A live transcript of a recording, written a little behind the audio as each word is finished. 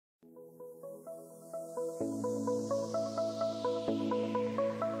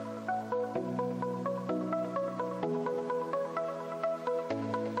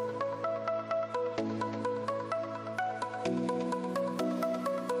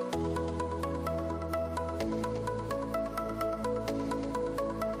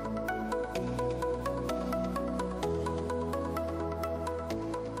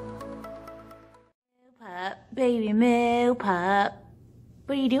Baby moo pup.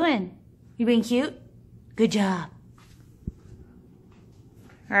 What are you doing? You being cute? Good job.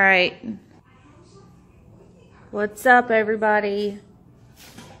 All right. What's up, everybody?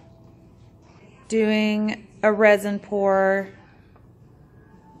 Doing a resin pour.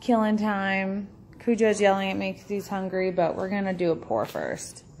 Killing time. Cujo's yelling at me because he's hungry, but we're going to do a pour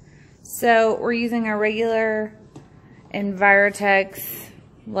first. So we're using a regular Envirotex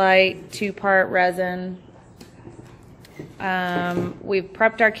light 2-part resin. We've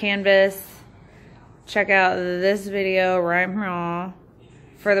prepped our canvas. Check out this video right here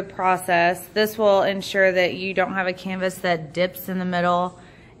for the process. This will ensure that you don't have a canvas that dips in the middle.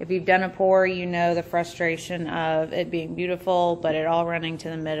 If you've done a pour, you know the frustration of it being beautiful, but it all running to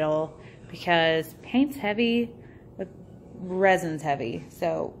the middle because paint's heavy, but resin's heavy.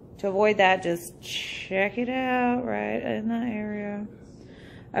 So to avoid that, just check it out right in that area.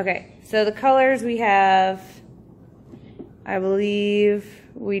 Okay, so the colors we have, I believe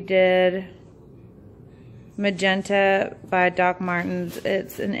we did Magenta by Doc Martens.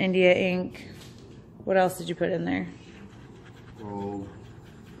 It's an India ink. What else did you put in there? Gold.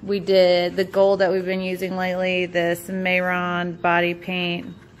 We did the gold that we've been using lately, this Mehron body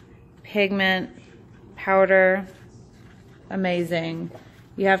paint, pigment, powder. Amazing.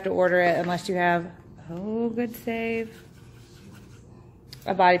 You have to order it unless you have, oh, good save,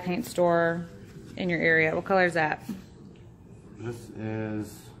 a body paint store in your area. What color is that? This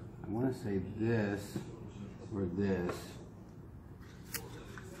is, I want to say this or this.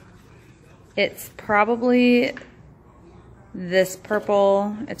 It's probably this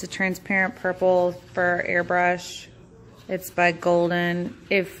purple. It's a transparent purple for airbrush. It's by Golden.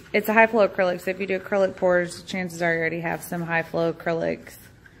 If it's a high flow acrylic, so if you do acrylic pours, chances are you already have some high flow acrylics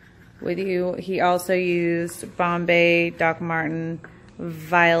with you. He also used Bombay Doc Marten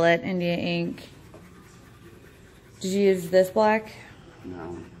Violet India ink. Did you use this black?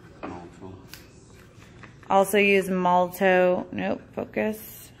 No, Malto. Also use Malto. Nope,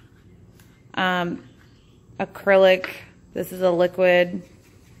 focus. Acrylic. This is a liquid.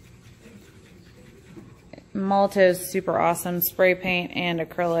 Malto's super awesome. Spray paint and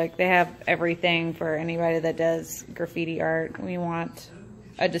acrylic. They have everything for anybody that does graffiti art. We want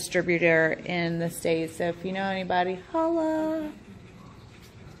a distributor in the States. So if you know anybody, holla.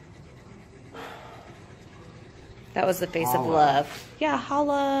 That was the face Holla. of love. Yeah,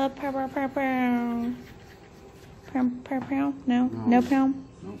 holla. Pow, pow, pow, pow. Pow, pow, pow. No? No pow?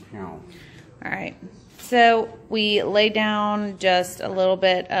 No pow. All right. So we lay down just a little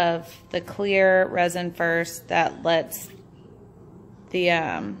bit of the clear resin first. That lets the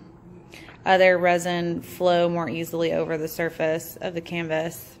other resin flow more easily over the surface of the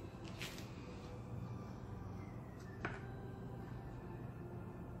canvas.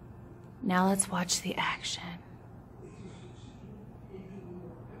 Now let's watch the action.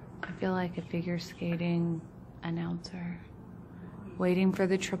 I feel like a figure skating announcer. Waiting for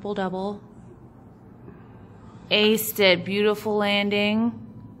the triple double. Aced it. Beautiful landing.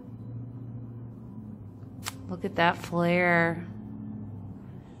 Look at that flare.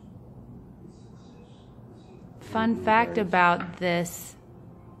 Fun fact about this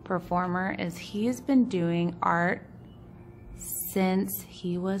performer is he has been doing art since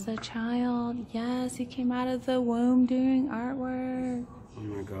he was a child. Yes, he came out of the womb doing artwork. Oh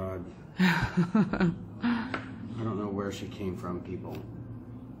my God. I don't know where she came from, people.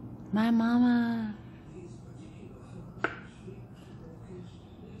 My mama.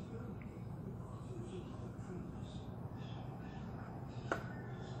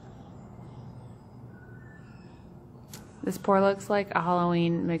 This pour looks like a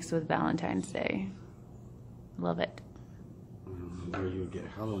Halloween mixed with Valentine's Day. Love it. I don't know where you would get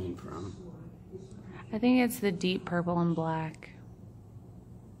Halloween from. I think it's the deep purple and black.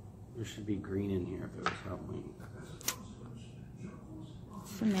 There should be green in here if it was Halloween.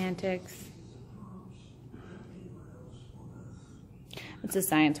 Semantics. It's a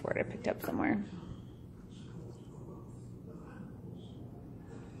science word I picked up somewhere.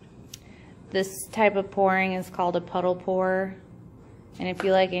 This type of pouring is called a puddle pour. And if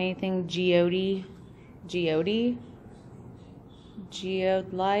you like anything geode-like,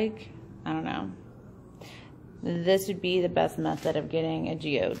 I don't know. This would be the best method of getting a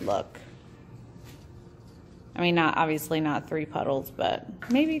geode look. I mean, obviously not 3 puddles, but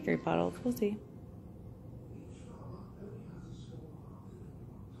maybe 3 puddles. We'll see.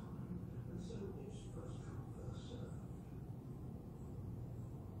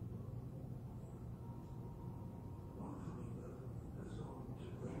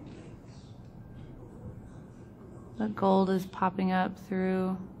 The gold is popping up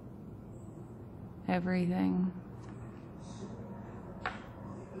through everything.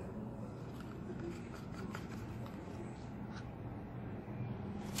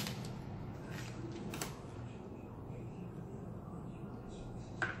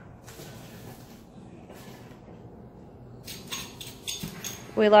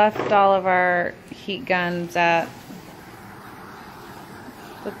 We left all of our heat guns at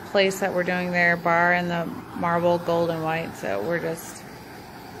the place that we're doing their bar in the marble gold and white, so we're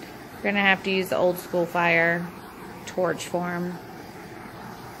gonna have to use the old school fire torch for them.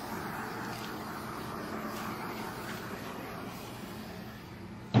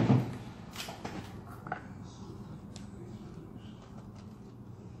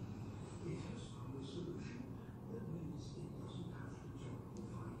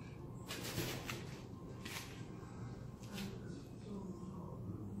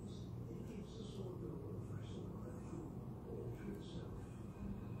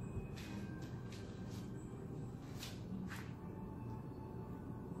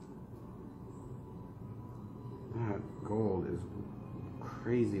 That gold is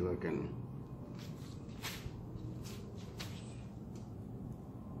crazy looking.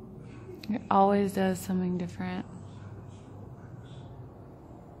 It always does something different.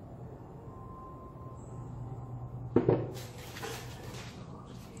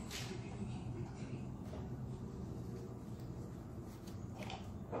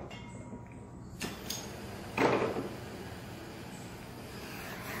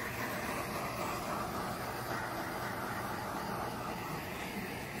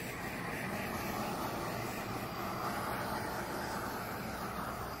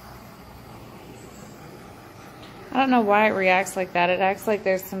 I don't know why it reacts like that. It acts like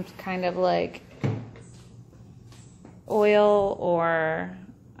there's some kind of like oil or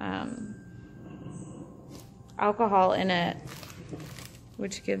alcohol in it,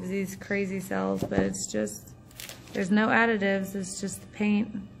 which gives these crazy cells, but it's just, there's no additives, it's just the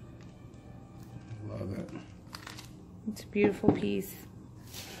paint. Love it. It's a beautiful piece.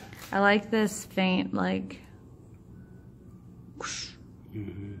 I like this faint, like, whoosh.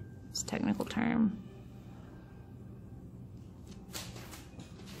 It's a technical term.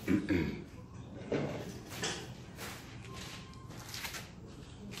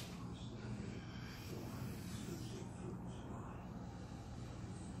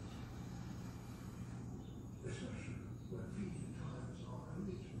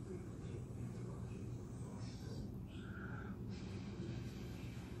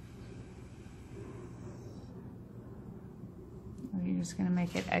 You're just gonna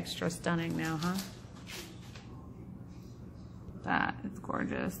make it extra stunning now, huh? That is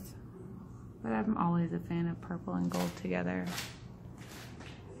gorgeous. But I'm always a fan of purple and gold together.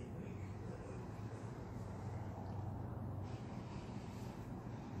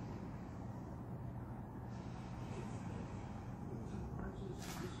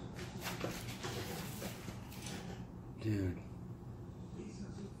 Dude.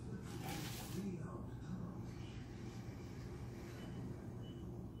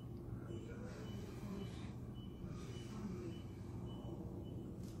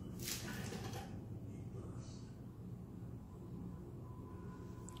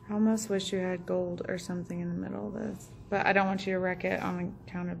 I almost wish you had gold or something in the middle of this, but I don't want you to wreck it on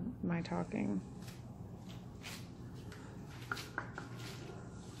account of my talking.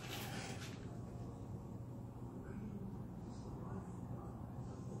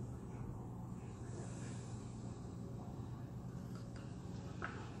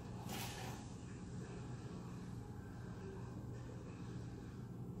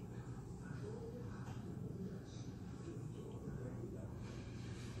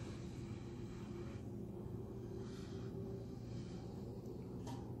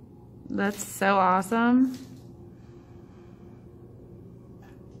 That's so awesome.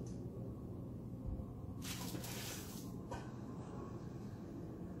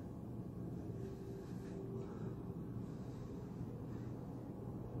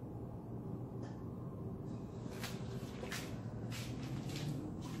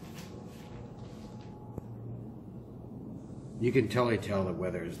 You can totally tell the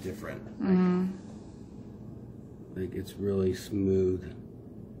weather is different. Like it's really smooth.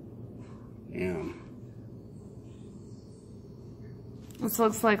 Damn. This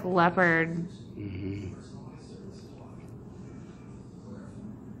looks like leopard.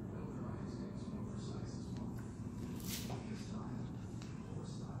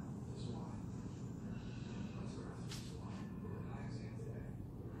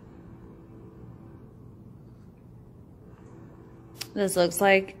 This looks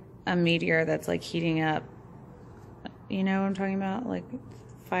like a meteor that's like heating up. You know what I'm talking about? Like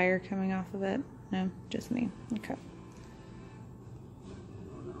fire coming off of it. No, just me. Okay.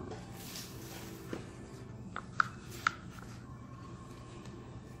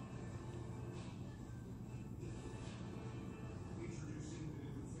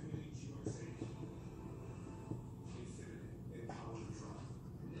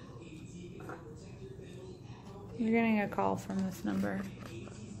 You're getting a call from this number.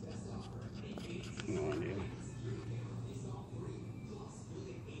 No idea.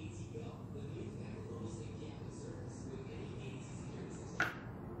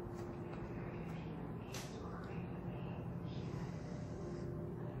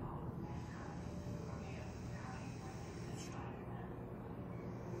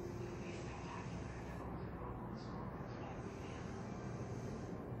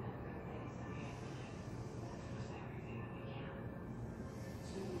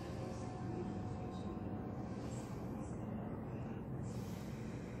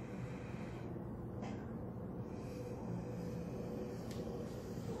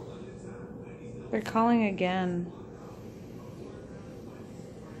 They're calling again.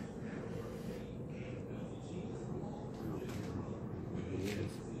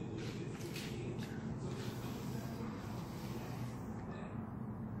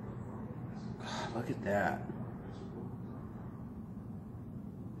 Look at that.